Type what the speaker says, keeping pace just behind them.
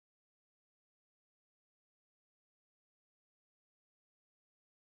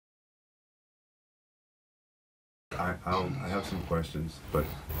I have some questions, but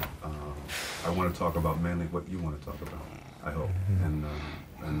I want to talk about mainly what you want to talk about. I hope, and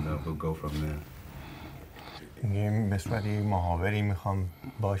we'll go from there. یه به صورت یک محاوری میخوام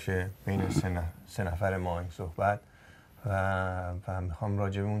باشه بین سه نفر ما این صحبت و میخوام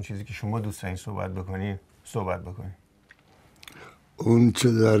راجع به اون چیزی که شما دوست دارین صحبت بکنین. اون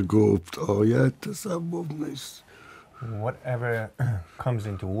چه در گفت آیت تصوف نیست. Whatever comes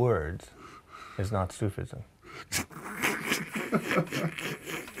into words is not Sufism.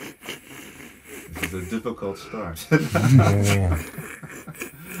 This is a difficult start.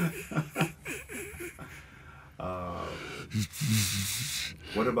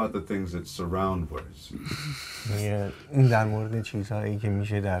 What about the things that surround words? در مورد چیزهایی که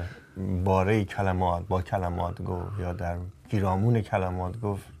میشه در باره کلمات با کلمات گفت یا در پیرامون کلمات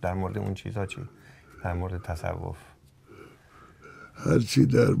گفت، در مورد اون چیزها چی؟ در مورد تصوف. هرچی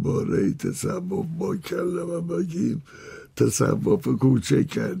در باره تصوف با کلمه بگیم تصوف کوچه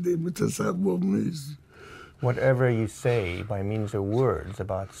کردیم، تصوف نیست. Whatever you say by means of words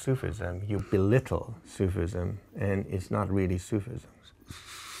about Sufism, you belittle Sufism, and it's not really Sufism.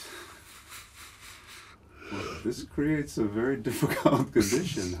 Well, this creates a very difficult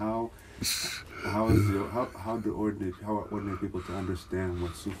condition. How are ordinary people to understand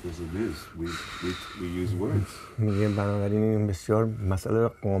what Sufism is? We use words. میگه بنابراین این بسیار مسئله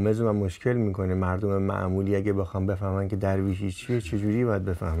غامض و مشکل میکنه. مردم معمولی اگه بخوام بفهمن که درویشی چیه چجوری باید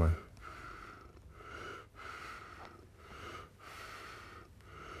بفهمن؟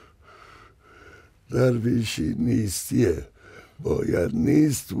 درویشی نیستیه، باید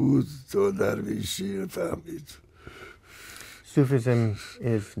نیست بود تا درویشی فهمید. Sufism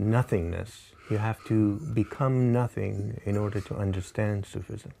is nothingness. You have to become nothing in order to understand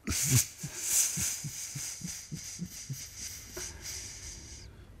Sufism.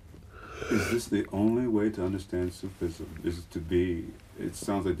 Is this the only way to understand Sufism? It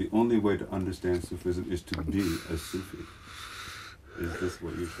sounds like the only way to understand Sufism is to be a Sufi. Is this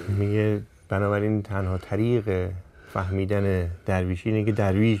what you're saying? میگه بنابراین تنها طریق فهمیدن درویشی اینه که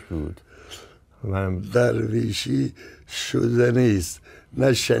درویش بود. درویشی شدنیست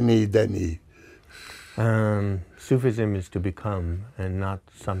نه شنیدنی. Sufism is to become and not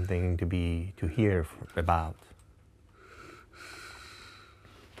something to hear about.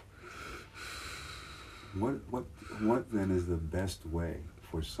 What then is the best way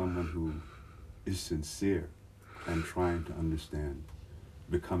for someone who is sincere and trying to understand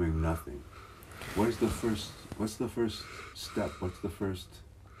becoming nothing? What's the first step?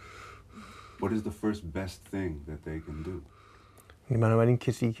 What is the first best thing that they can do? بنابراین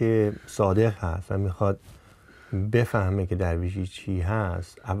کسی که صادق هست و میخواد بفهمه که درویشی چی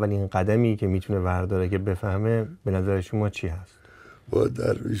هست، اولین قدمی که میتونه برداره که بفهمه به نظر شما چی هست؟ با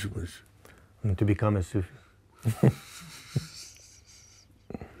درویش باشه. To become a Sufi.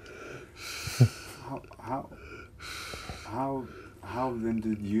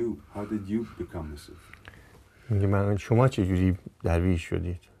 How did you become a Sufi? میگه من شما چجوری درویش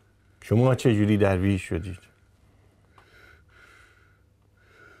شدید؟ شما چجوری درویش شدید؟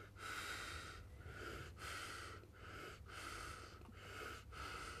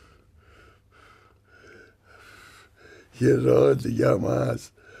 یه راه دیگه هم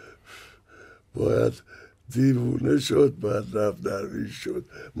هست، باید دیوونه شد بعد رفت درویش شد.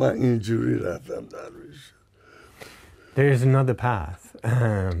 من اینجوری رفتم درویش. There is another path.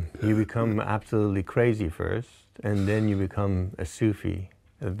 You become absolutely crazy first, and then you become a Sufi.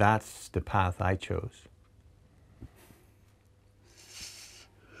 That's the path I chose.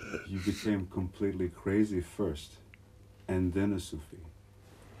 You became completely crazy first, and then a Sufi.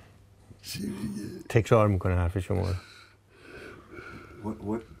 تکرار میکنه حرف شما رو.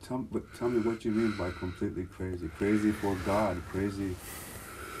 Tell me what you mean by completely crazy. Crazy for God, crazy.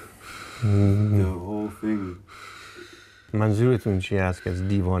 The whole thing. منظورتون چی هست که از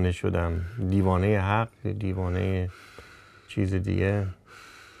دیوانه شدم؟ دیوانه حق، دیوانه چیز دیگه؟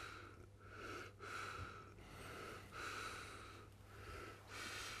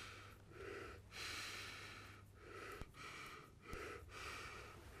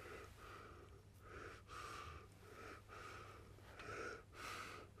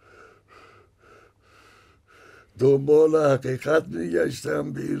 دنبال حقیقت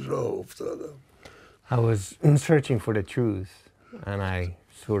میگشتم به این راه افتادم. I was searching for the truth, and I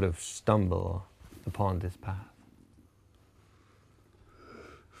sort of stumbled upon this path.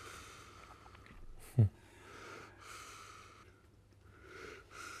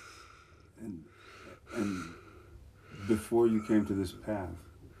 And before you came to this path,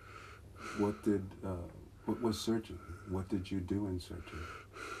 what was searching? What did you do in searching?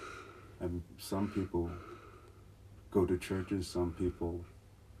 And some people go to churches, some people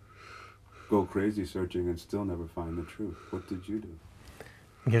go crazy searching and still never find the truth. What did you do?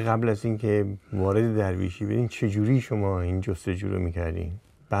 میگه قبل از اینکه وارد درویشی برین چجوری شما این جستجو رو میکردین؟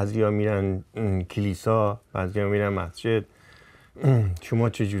 بعضیا میرن کلیسا، بعضیا میرن مسجد. شما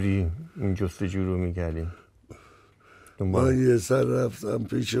چجوری این جستجو رو میکردین؟ من یه سر رفتم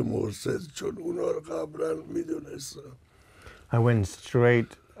پیش مرشد چون اونا رو قبلا میدونستم. I went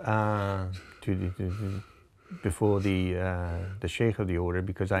straight before the sheikh of the order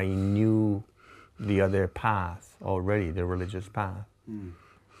because I knew the other path already, the religious path.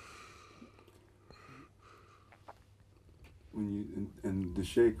 When you and the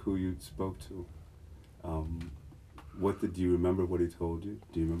sheikh who you spoke to, do you remember what he told you?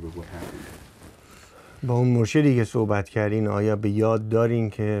 Do you remember what happened? با اون مرشدی که صحبت کردین آیا به یاد دارین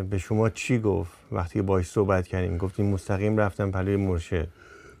که به شما چی گفت وقتی که باهاش صحبت کردین؟ گفتین مستقیم رفتم پلوی مرشد.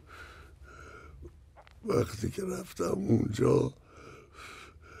 وقتی که رفتم اونجا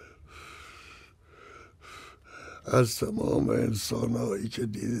از تمام انسانهایی که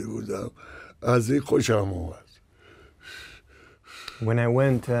دیده بودم از این خوشم اومد. When I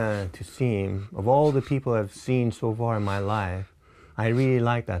went to see him, of all the people I've seen so far in my life, I really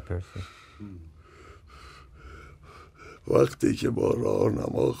like that person. وقتی که با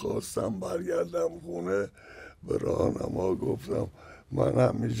راهنما خواستم برگردم خونه به راهنما گفتم من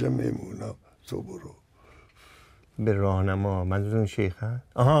همیشه میمونم تو برو. به راهنما منظورتون شیخ هست؟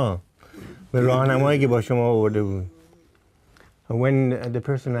 آها، به راهنمایی که با شما آورده بود. When the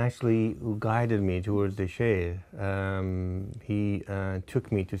person actually who guided me towards the sheikh, he took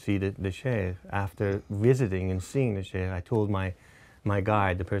me to see the sheikh. After visiting and seeing the sheikh, I told my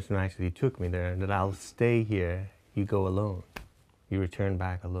guide, the person who actually took me there, that I'll stay here. You go alone. You return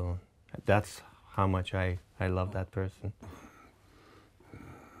back alone. That's how much I love that person.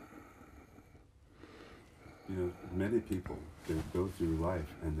 You know, many people, they go through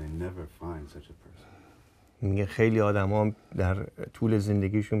life and they never find such a person. میگه خیلی آدما در طول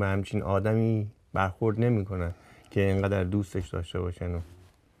زندگیشون به همچین آدمی برخورد نمیکنن که اینقدر دوستش داشته باشن.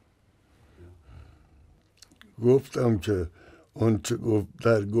 گفتم که آنچه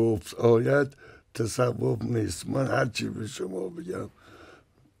در گفت آیت تصوف نیست. من هرچی به شما بگم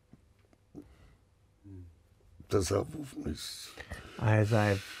تصوف نیست. As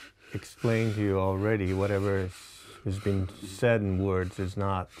I've explained to you already, whatever has been said in words is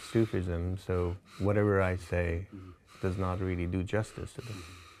not Sufism, so whatever I say does not really do justice to them.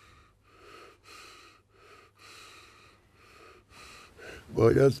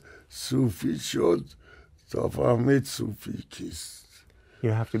 باید صوفی شد تا فهمید صوفی کیست. You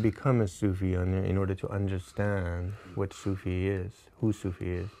have to become a Sufi in order to understand what Sufi is, who Sufi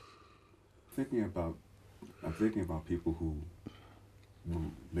is. I'm thinking about people who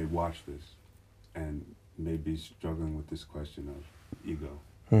may watch this and may be struggling with this question of ego.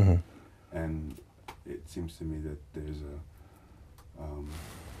 Mm-hmm. And it seems to me that there's a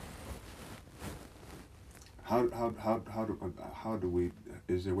how do we,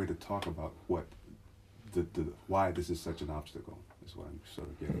 is there a way to talk about what why this is such an obstacle? Is what I'm sort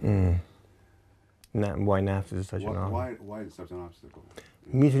of getting. Why nafs is such an obstacle? Why is it such an obstacle?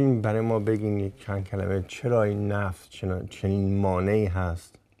 میتونید برای ما بگین یک چند کلمه چرا این نفس چنین مانعی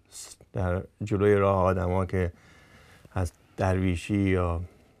هست در جلوی راه آدما که از درویشی یا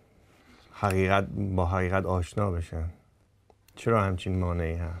با حقیقت آشنا بشن؟ چرا همچین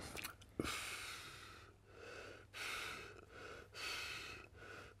مانعی هست؟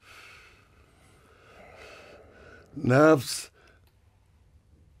 نفس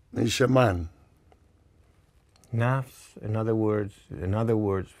میشه من. Nafs, in other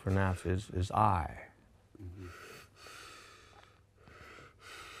words for nafs is I.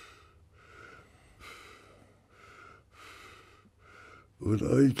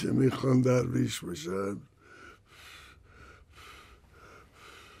 اونایی که میخوان درویش بشن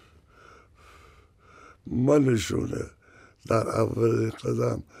منشونه در اول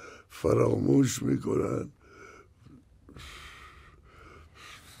قدم فراموش میکنن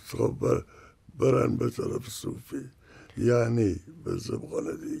تا برن به طرف صوفی. یعنی به زبان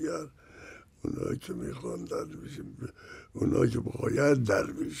دیگر اونایی که میخوان درویش، اونایی که باید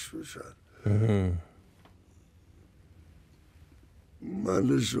درویش بشن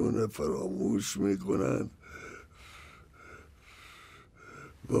منشونه فراموش میکنن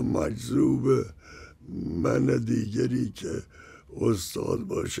و مجذوب من دیگری که استاد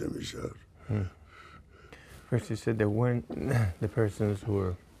باشه میشن. First he said that when the persons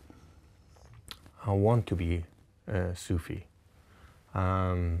who want to be Sufi,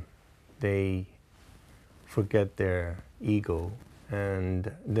 they forget their ego and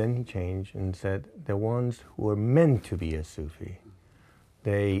then he changed and said the ones who are meant to be a Sufi,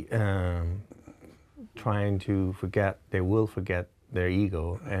 they trying to forget, they will forget their ego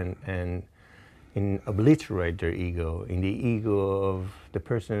and obliterate their ego in the ego of the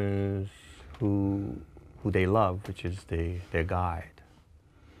persons who they love, which is their guide.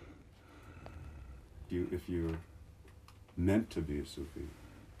 If you're meant to be a Sufi,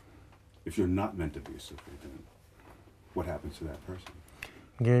 if you're not meant to be a Sufi, then what happens to that person?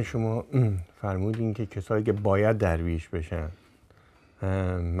 میگه شما فرمودین که کسایی که باید درویش بشن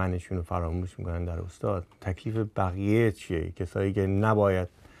منشون رو فراموش میکنن در استاد. تکلیف بقیه چیه؟ کسایی که نباید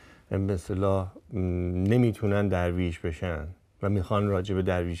به اصطلاح نمیتونن درویش بشن و میخوان راجع به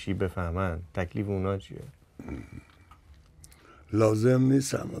درویشی بفهمن، تکلیف اونا چیه؟ لازم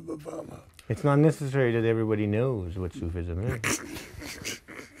نیست همه بفهمن. It's not necessary that everybody knows what Sufism is.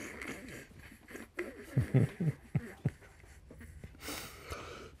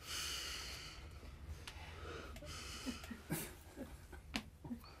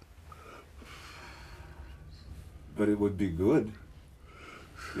 But it would be good.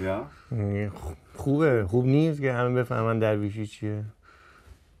 Yeah? خوب نیست که همه بفهمن درویشی چیه؟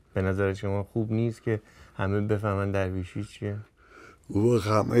 به نظر شما خوب نیست که همه بفهمن درویشی چیه؟ و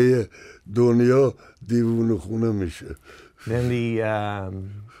همه دنیا دیوونه خونه میشه. Then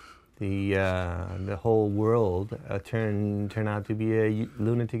the whole world turn out to be a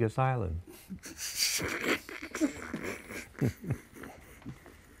lunatic asylum.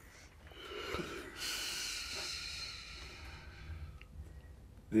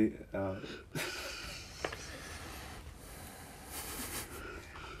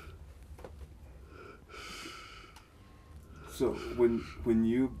 So when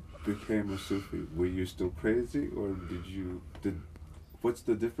you became a Sufi, were you still crazy, or what's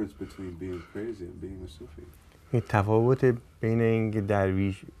the difference between being crazy and being a Sufi? تفاوت بین اینکه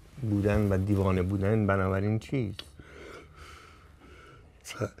درویش بودن و دیوانه بودن بنابراین چیست؟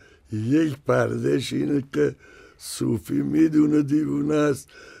 یک پردهش اینه که صوفی میدونه دیوونه است،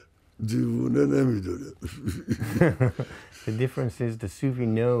 دیوونه نمیدونه. The difference is the Sufi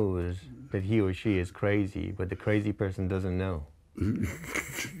knows that he or she is crazy, but the crazy person doesn't know.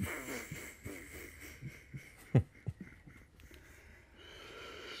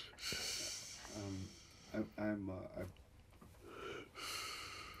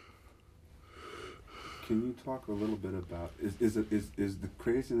 Can you talk a little bit about is the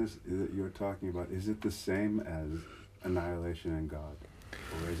craziness that you're talking about, is it the same as annihilation and God,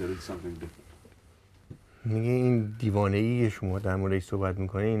 or is it something different? میگه این دیوانه‌ای که شما در موردش صحبت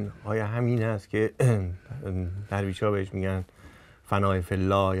میکنین آیا همین هست که درویش‌ها بهش میگن فنای فی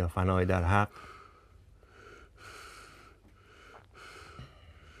الله یا فنای در حق؟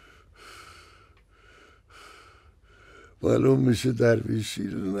 معلوم میشه درویشی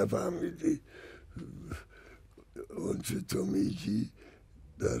رو نفهمیدی، اون چه تو میگی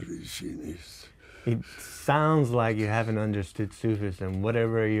درویشی نیست. It sounds like you haven't understood Sufism.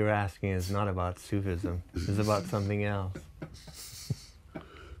 Whatever you're asking is not about Sufism. It's about something else.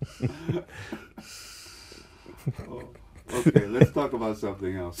 Okay, let's talk about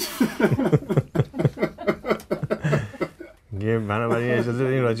something else. بنابراین اجازه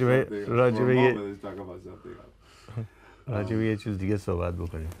بدین راجع به یه چیز دیگه صحبت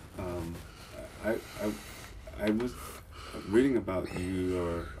بکنیم. I was reading about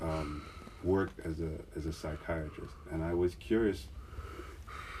your work as a psychiatrist, and I was curious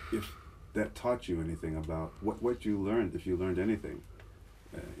if that taught you anything about what you learned, if you learned anything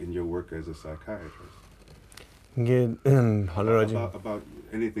in your work as a psychiatrist. About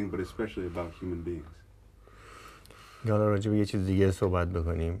anything, but especially about human beings. حالا راجع به یه چیز دیگه صحبت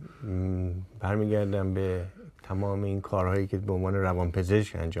بکنیم. برمیگردم به تمام این کارهایی که به عنوان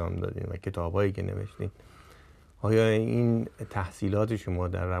روانپزشک انجام دادین و کتابایی که نوشتین. آیا این تحصیلات شما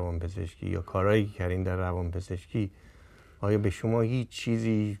در روانپزشکی یا کارهایی که کردین در روانپزشکی آیا به شما هیچ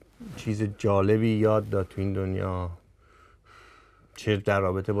چیز جالبی یاد داد تو این دنیا، چه در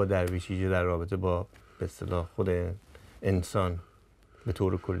رابطه با درویشی چه در رابطه با به اصطلاح خود انسان به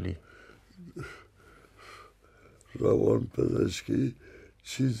طور کلی؟ روانپزشکی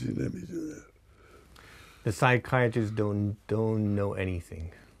چیزی نمیدونه. The psychiatrists don't know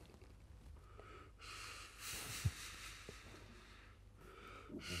anything.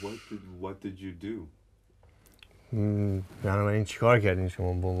 What did you do? بنابراین چیکار کردین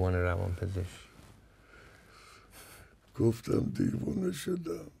شما به عنوان روانپزشک؟ گفتم دیوونه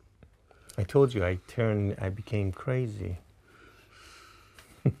شدم. I told you I became crazy.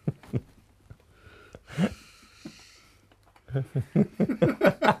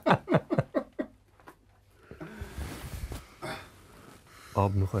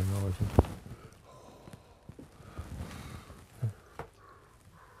 آب میخوریم آقا جون.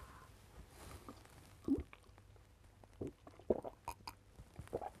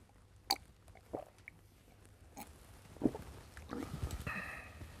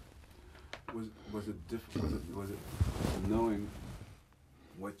 Was it knowing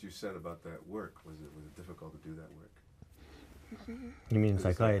what you said about that work? Was it difficult to do that work? You mean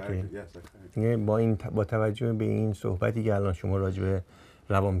psychiatry? Yes, psychiatry. با توجه به این صحبتی که الان شما راجع به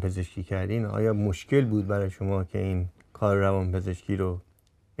روانپزشکی کردین، آیا مشکل بود برای شما که این کار روانپزشکی رو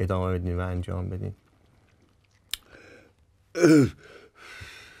ادامه بدین و انجام بدین؟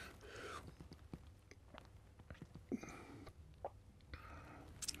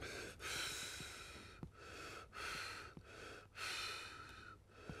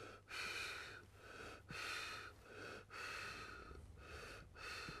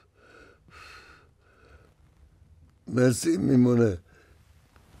 مثل میمونه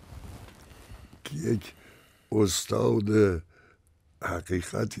که یک استاد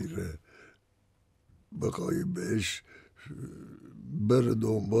حقیقتی ره بخوای بهش بره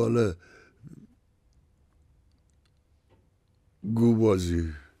دنبال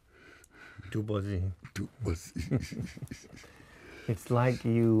گوبازی. It's like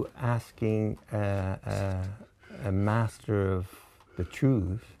you asking a master of the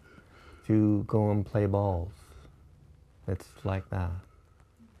truth to go and play balls. It's like that.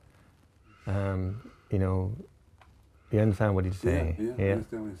 You know, you understand what he's saying? Yeah, I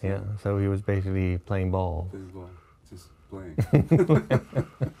understand what he's saying. Yeah, so he was basically playing ball. Baseball, just playing.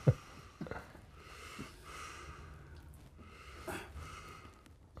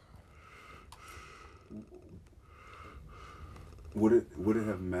 Would it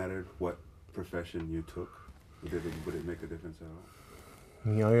have mattered what profession you took? Would it make a difference at all?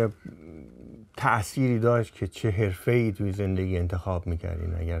 آیا تأثیری داشت که چه حرفه‌ای توی زندگی انتخاب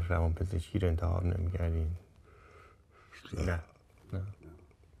می‌کردین اگر روانپزشکی رو انتخاب نمی‌کردین؟ نه.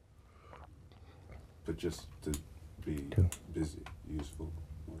 But just to be busy, useful.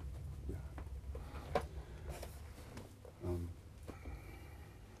 Yeah.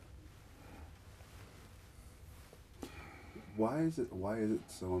 Why is it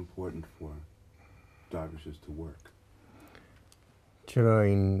so important for dervishes to work? چرا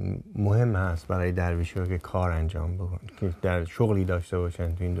این مهم هست برای درویش‌ها که کار انجام بکنن، که در شغلی داشته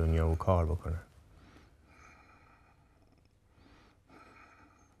باشن تو این دنیا و کار بکنن؟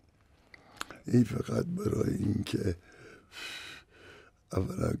 این فقط برای این که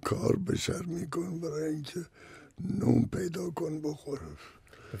اولا کار بشر میکن، برای این که نون پیدا کن بخوره.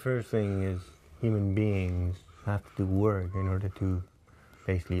 The first thing is human beings have to work in order to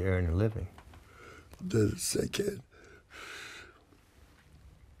basically earn a living. The second,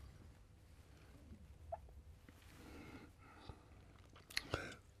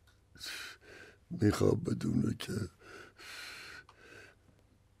 میخواد بدونه که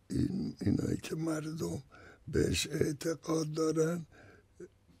اینایی که مردم بهش اعتقاد دارن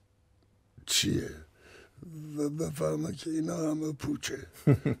چیه و بفهمه که اینا همه پوچه.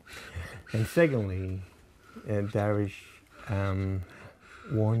 And secondly, Darwish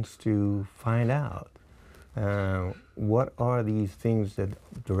wants to find out what are these things that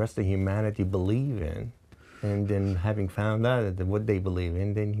the rest of humanity believe in, and then having found out that what they believe in,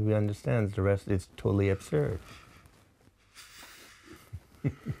 then he understands the rest is totally absurd.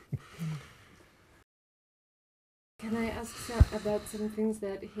 Can I ask about some things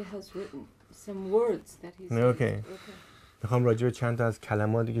that he has written, some words that he's Okay. میخوام راجع به چند تا از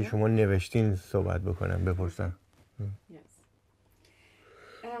کلماتی که شما نوشتین صحبت بکنم، بپرسم. Yes.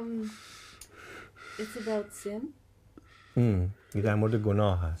 It's about sin. این در مورد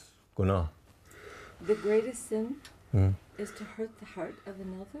گناه هست. گناه. The greatest sin is to hurt the heart of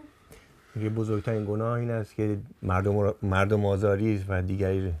another. یه بزرگترین گناه این است که مردم آزاری است و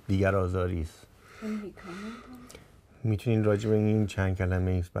دیگر آزاری است. Can he comment on it? میتونین راجع به این چند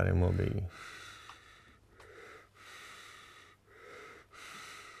کلمه ایست برای ما بگین؟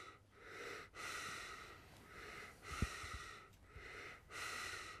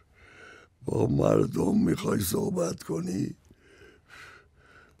 با مردم میخوای صحبت کنی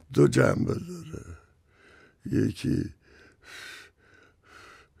دو جنبه داره. یکی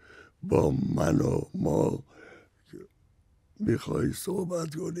با من و ما میخوای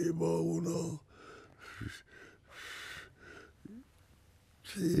صحبت کنی با اونا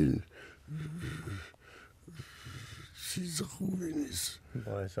که این چیز خوبی نیست،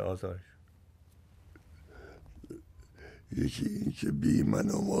 باعث آزارش. یکی این که بی من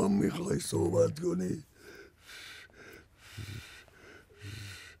و ما میخوای صحبت کنی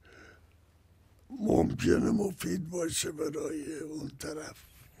ممکنه مفید باشه برای اون طرف.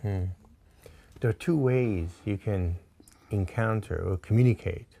 There are two ways you can encounter or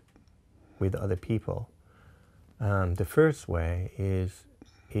communicate with other people. The first way is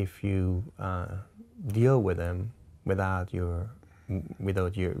if you deal with them without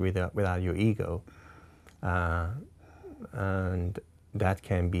your ego, and that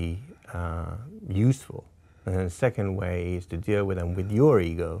can be useful. And the second way is to deal with them with your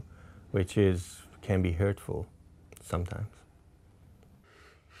ego, which can be hurtful sometimes.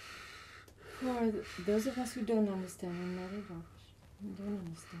 For those of us who don't understand, and Nurbakhsh, who don't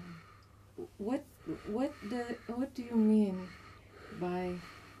understand, what do you mean by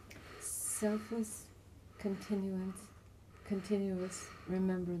selfless, continuous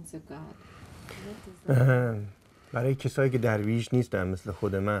remembrance of God? What does that mean? برای کسایی که درویش نیستن مثل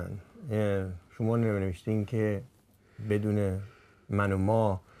خود من، شما نوشتین که بدون من و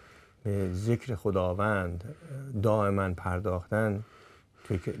ما به ذکر خداوند دائما پرداختن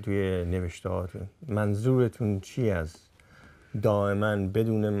توی نوشتهاتون. منظورتون چی از دائما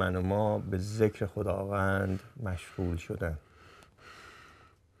بدون من و ما به ذکر خداوند مشغول شدن؟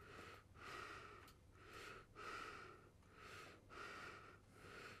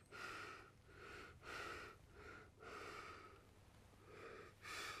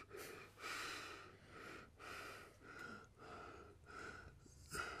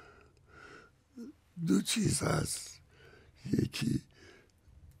 دو چیز هست، یکی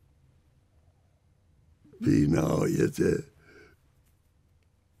بی‌نهایت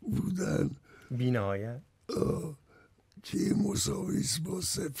بودن، بی‌نهایت که مساویس با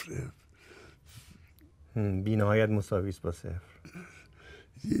صفره. بی‌نهایت مساویس با صفر.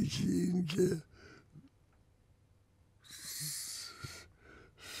 یکی این که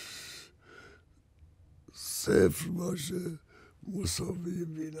صفر باشه مساوی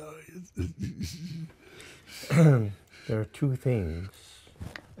بی‌نهایت. There are two things,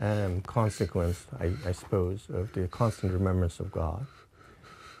 consequence, I suppose, of the constant remembrance of God.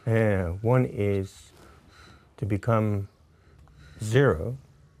 One is to become zero,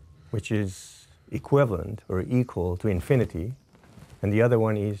 which is equivalent or equal to infinity, and the other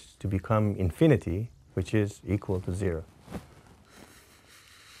one is to become infinity, which is equal to zero.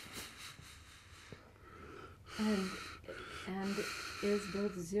 And is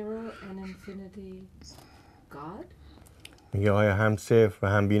both zero and infinity God? میگه آیا هم صفر و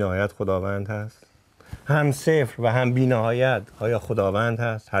هم بی‌نهایت خداوند هست؟ هم صفر و هم بی‌نهایت آیا خداوند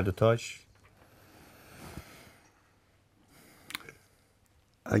هست؟ هر دوتاش؟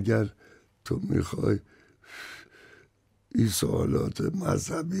 اگر تو میخوای این سوالات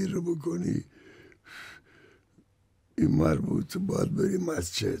مذهبی رو بکنی، این مربوط باید بری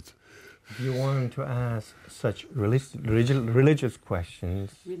مسجد. If you want to ask such religious questions,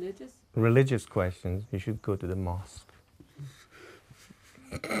 you should go to the mosque.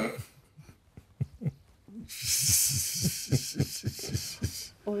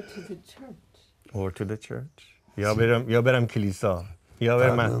 Or to the church. Or to the church. یا برم کلیسا. یا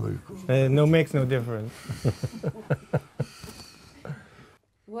برم. No, makes no difference.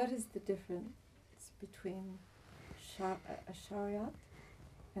 What is the difference between shariat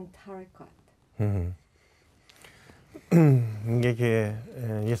and tariqat? میگه که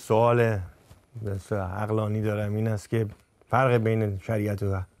یه سوال عقلانی دارم، این است که فرق بین شریعت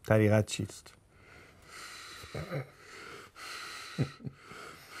و طریقت چیست؟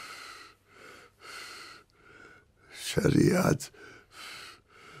 شریعت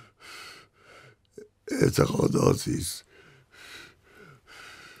اعتقاداتی است.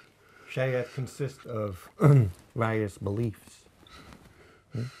 Shariat consists of various beliefs.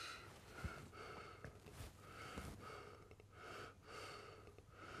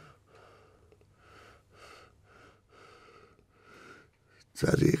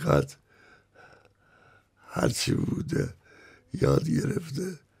 طریقت هرچی بوده یاد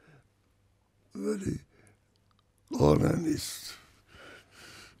گرفته ولی قانع نیست.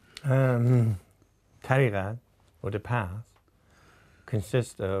 Tariqat, or the path,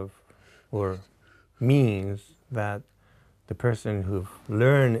 consists of, or means that the person who've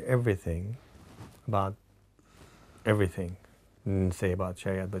learned everything about everything, didn't say about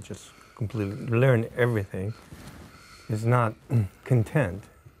Shariat, but just completely learned everything, is not content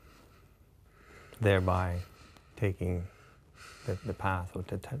thereby taking the path, or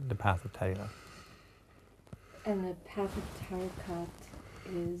the path of Tariqat. And the path of tariqat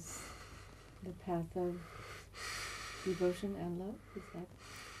is the path of devotion and love, is that?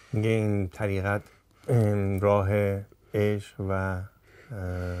 این طریقت راه عشق و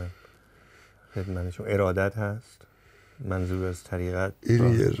خدمتشون ارادت هست. منظور از طریقت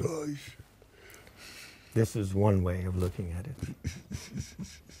این یه راهش. This is one way of looking at it.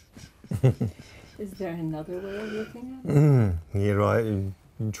 Is there another way of looking at it? یه راه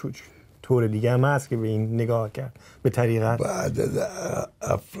طور دیگه هم هست که به این نگاه کرد به طریقت. بعد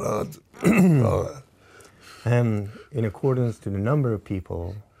افراد In accordance to the number of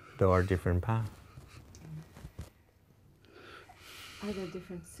people, there are different paths. Are there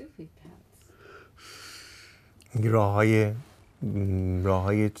different Sufi paths?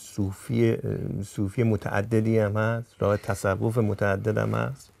 راههای صوفی متعددی هم هست، راه تصوف متعدد هم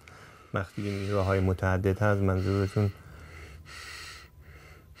هست. وقتی این راههای متعدد هست منظورتون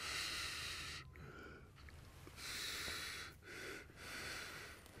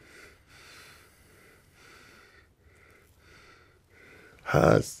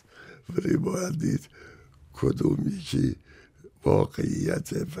هست، ولی باید دید کدوم یکی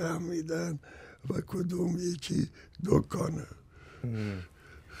واقعیت فهمیدن و کدوم یکی دکانه.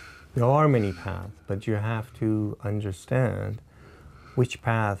 There are many paths, but you have to understand which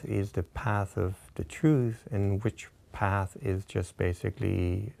path is the path of the truth and which path is just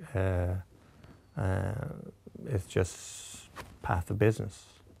basically it's just path of business.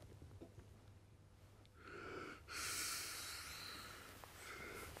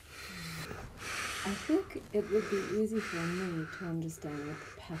 I think it would be easy for me to understand what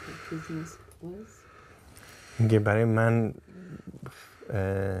the path of business was. برای من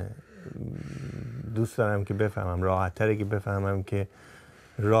دوست دارم که بفهمم، راحت تره که بفهمم که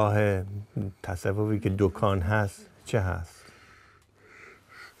راه تصوفی که دکان هست چه هست.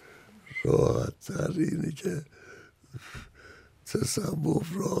 راحت تر اینه که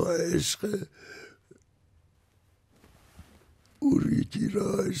تصوف راه عشق، اون یکی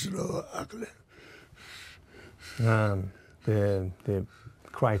راهش راه عقله. The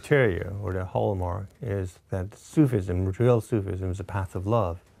criteria or the hallmark is that Sufism, real Sufism, is a path of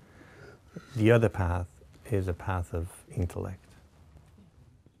love. The other path is a path of intellect.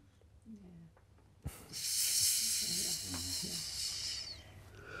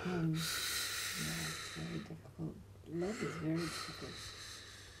 Yeah, it's very difficult. Love is very difficult.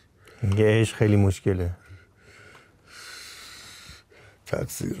 میگه عشق خیلی مشکله.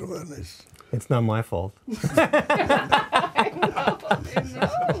 تقصیر من است. It's not my fault. I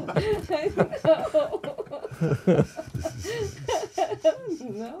know.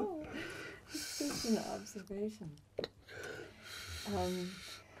 No, it's just an observation.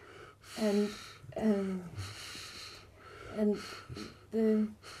 And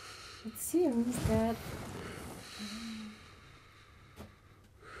it seems that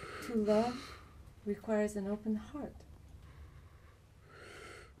to love requires an open heart.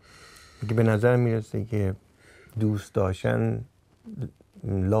 که به نظر میرسه که دوست داشتن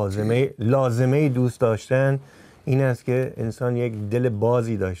لازمه دوست داشتن این است که انسان یک دل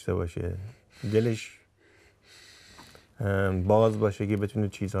بازی داشته باشه، دلش باز باشه که بتونه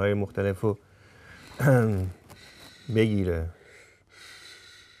چیزهای مختلف رو بگیره.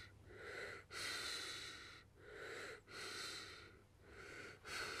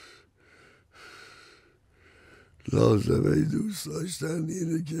 لازمه دوست داشتن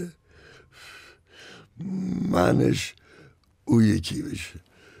اینه که منش او یکی بشه.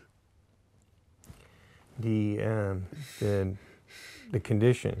 The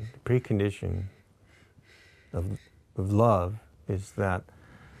condition, the precondition of love is that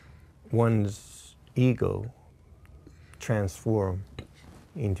one's ego transform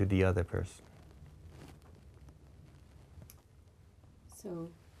into the other person. So,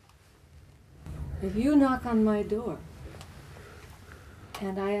 if you knock on my door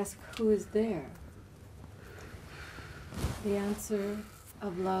and I ask who is there, the answer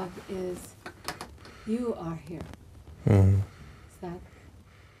of love is, you are here. Is that?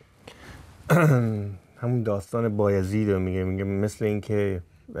 همون داستان بایزید رو میگه مثل این که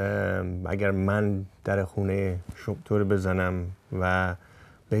اگر من در خونه تو رو بزنم و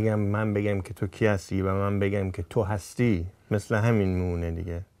من بگم که تو کی هستی و من بگم که تو هستی، مثل همین میمونه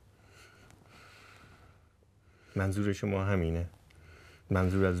دیگه. منظور شما همینه.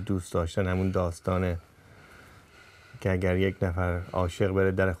 منظور از دوست داشتن همون داستانه که اگر یک نفر عاشق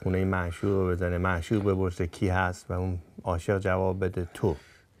بره در خونه معشوق رو بزنه، معشوق بپرسه کی هست و اون عاشق جواب بده تو،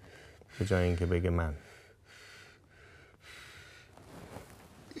 به جای اینکه بگه من.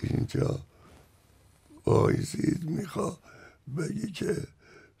 اینجا بایزید میخوا بگی که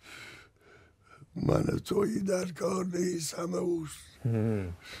من تویی در کار نیست، همه اوست.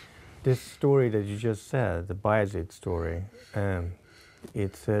 This story that you just said, the Bayezid story,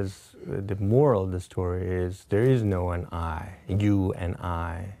 it says the moral of the story is there is no an I, you and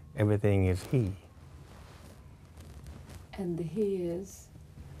I. Everything is he. And the he is?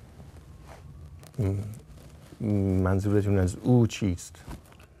 منظورتون از او چیست؟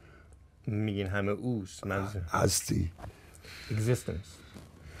 میگین همه اوست منظور هستی. existence.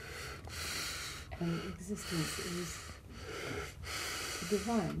 And existence is the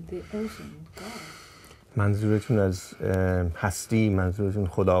divine, the ocean, God. منظورتون از هستی منظورتون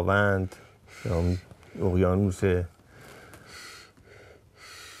خداوند یا اقیانوس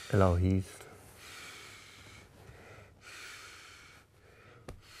الهی است؟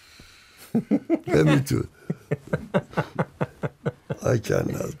 نمیتون. I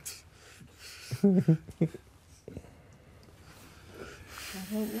cannot. I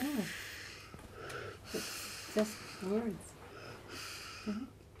don't know. It's just words.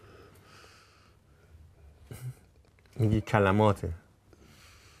 میگی کلماته.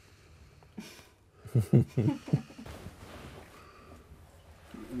 I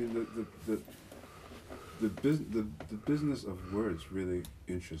mean, the business of words really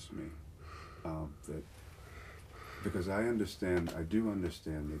interests me. That because I do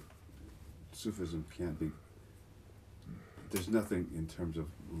understand that Sufism can't be. There's nothing in terms of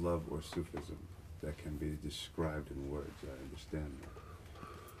love or Sufism that can be described in words. I understand that.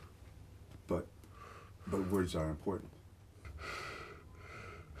 But words are important.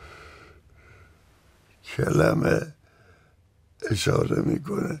 کلمه اشاره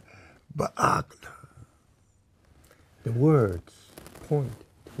میکنه به عقل. The words point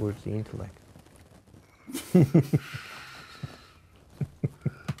towards the intellect.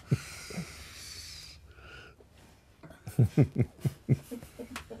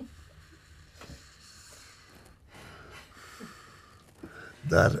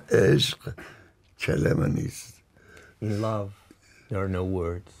 در عشق کلمه نیست. In love, there are no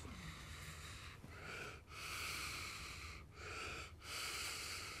words.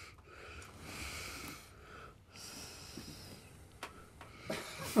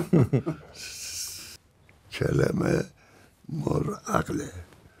 کلمه مال عقله.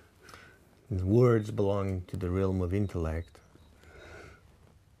 Words belong to the realm of intellect.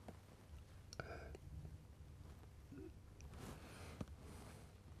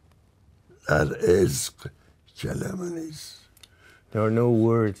 در عشق کلمه نیست. There are no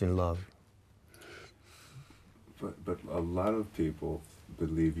words in love. But a lot of people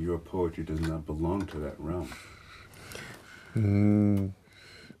believe your poetry does not belong to that realm.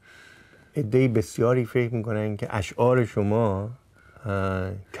 عده‌ای بسیاری فکر میکنن که اشعار شما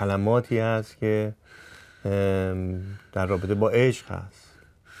کلماتی هست که در رابطه با عشق هست،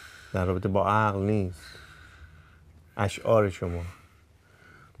 در رابطه با عقل نیست. اشعار شما.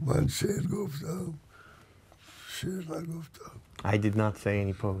 من شعر گفتم، شعر نگفتم. I did not say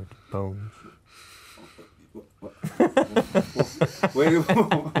any poems. Wait,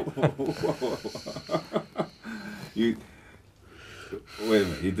 wait a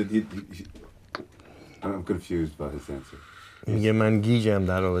minute. I'm confused by his answer. میگه من گیجم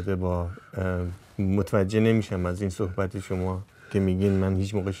در رابطه با متوجه نمیشم از این صحبت شما که میگین من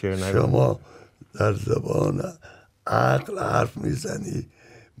هیچ موقع شعر نگفتم. شما در زبان عقل حرف میزنی،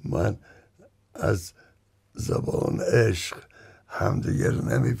 من از زبان عشق همدیگر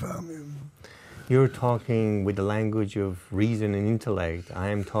نمیفهمیم. You're talking with the language of reason and intellect. I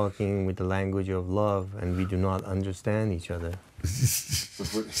am talking with the language of love, and we do not understand each other.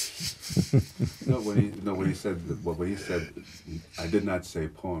 When he said, I did not say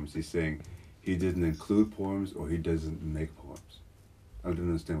poems. He's saying he didn't include poems or he doesn't make poems. I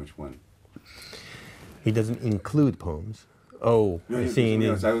didn't understand which one. He doesn't include poems. Oh, I see.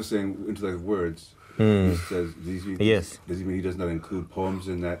 I was saying intellect words. He says, yes. Does he mean he does not include poems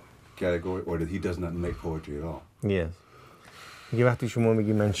in that category, or that he does not make poetry at all? Yes. یه وقتی شما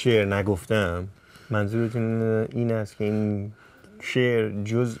میگی من شعر نگفتم، منظورتون این است که این شعر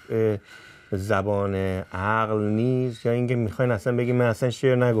جزء زبان عقل نیست، یا اینکه میخواین اصلا بگی من اصلا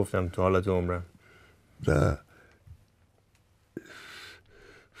شعر نگفتم تو حالت عمرم؟ نه،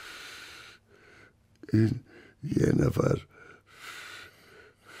 این یه نفر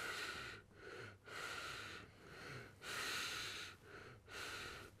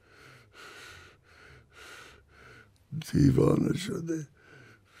دیوانه شده،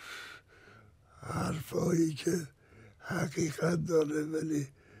 حرفایی که حقیقت داره ولی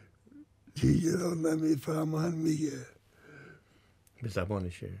دیگران نمیفهمن میگه به زبان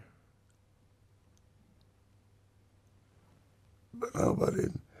شعر.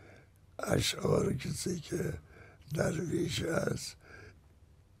 بنابراین اشعار کسی که درویش است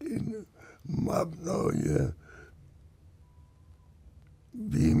این مبنای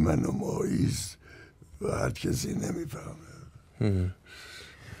بی‌منمایی است و هر کسی نمیفهمه.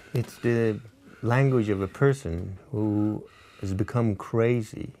 It's the language of a person who has become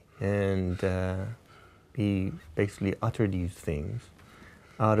crazy and he basically uttered these things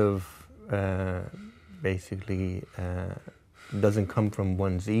out of basically doesn't come from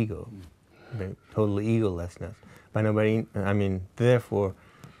one's ego, total egolessness. بنابراین, I mean, therefore,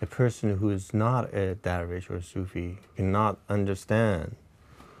 a person who is not a dervish or Sufi cannot understand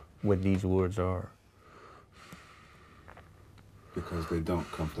what these words are. Because they don't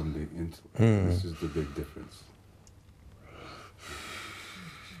come from the intellect. This is the big difference.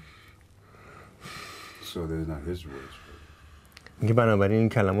 So they're not his words. میگه بنابراین این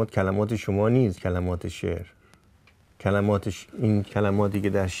کلمات شما نیست، کلمات شعر. این کلماتی که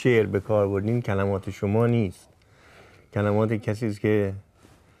در شعر به کار بردین کلمات شما نیست. کلمات کسی است که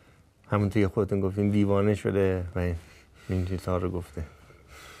همونطور که خودتون گفتین دیوانه شده و این چیزها رو گفته.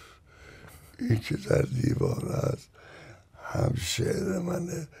 این که در دیوانه است هم شعر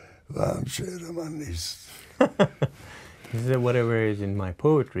منه و هم شعر من نیست. He said whatever is in my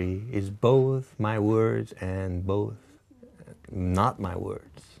poetry is both my words and both not my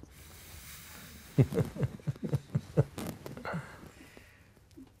words.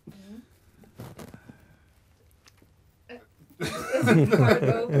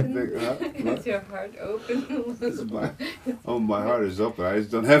 Is your heart open? My heart is open. I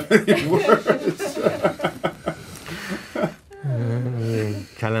just don't have any words.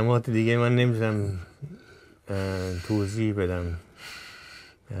 کلمات دیگه من نمیتونم توضیح بدم.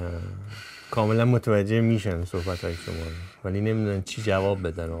 کاملا متوجه میشن صحبت های شما ولی نمیدونن چی جواب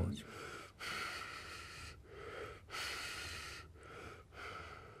بدن.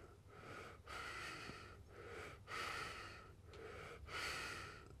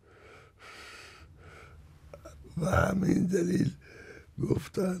 و همین دلیل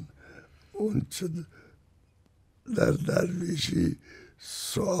گفتن اون چه در درویشی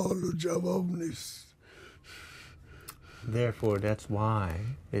سوال و جواب نیست. Therefore, that's why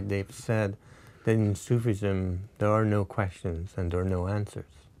they've said that in Sufism there are no questions and there are no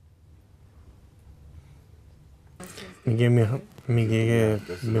answers.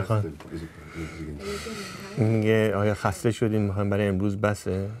 میگه آیا خسته شدین میخواین برای امروز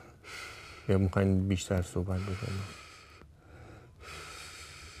بسه یا میخواین بیشتر صحبت بکنیم؟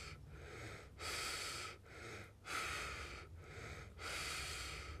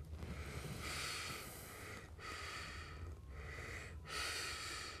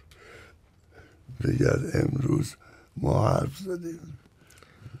 بگر امروز ما حرف زدیم.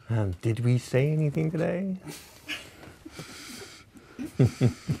 Did we say anything today?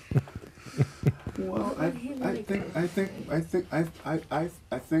 Well, I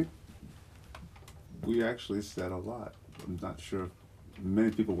think we actually said a lot. I'm not sure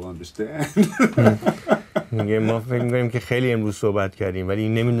many people will understand. میگه ما فکر می‌کنیم که خیلی امروز صحبت کردیم ولی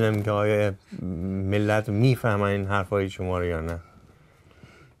نمیدونم که آیا ملت میفهمن این حرفای شما رو یا نه.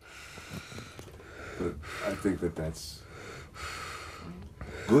 But I think that that's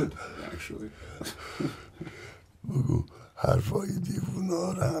good, actually. بگو حرفای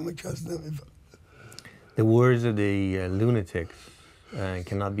دیوونا رو همه کس نمیفهم. The words of the lunatics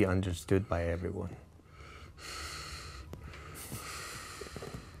cannot be understood by everyone.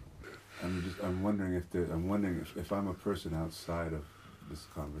 I'm wondering if I'm a person outside of this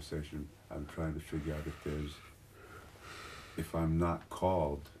conversation. I'm trying to figure out if I'm not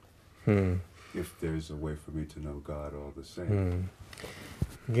called. If there's a way for me to know God all the same.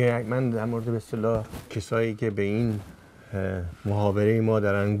 من در مورد به اصطلاح کسایی که به این محاوره ما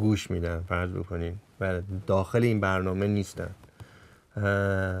دارن گوش میدن فرض بکنین و داخل این برنامه نیستن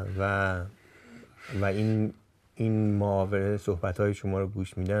و این محاوره صحبت‌های شما رو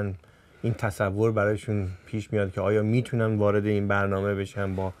گوش میدن این تصور برایشون پیش میاد که آیا میتونن وارد این برنامه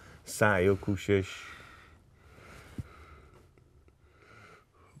بشن با سعی و کوشش؟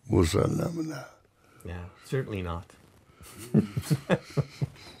 مسلم نه. Yeah, certainly not.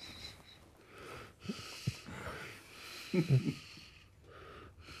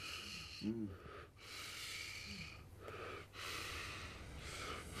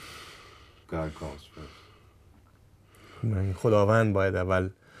 God calls first. خداوند باید اول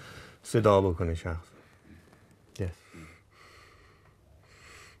صدا بکنه شخص. Yes.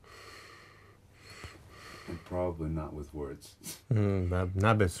 And probably not with words.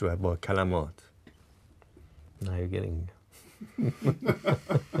 نه به صورت با کلمات. Now you're getting.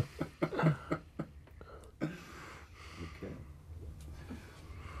 Okay.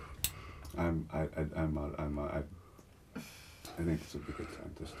 I think it's a good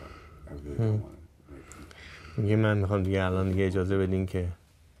time to start. I really don't want to. میگه من میخوام دیگه الان دیگه اجازه بدین که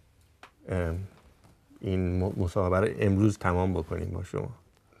این مصاحبه رو امروز تمام بکنیم با شما.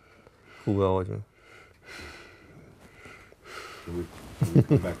 خوبه آقا جون؟ Can we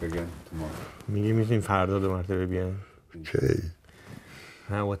come back again tomorrow? میگه میتونیم فردا 2 مرتبه بیاین. Okay.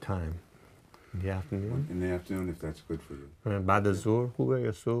 What time? In the afternoon? In the afternoon, if that's good for you. بعد از ظهر خوبه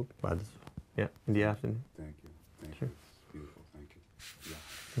یا صبح؟ بعد از ظهر. Yeah, in the afternoon. Thank you. Thank you. It's beautiful. Thank you.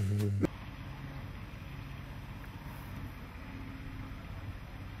 Yeah.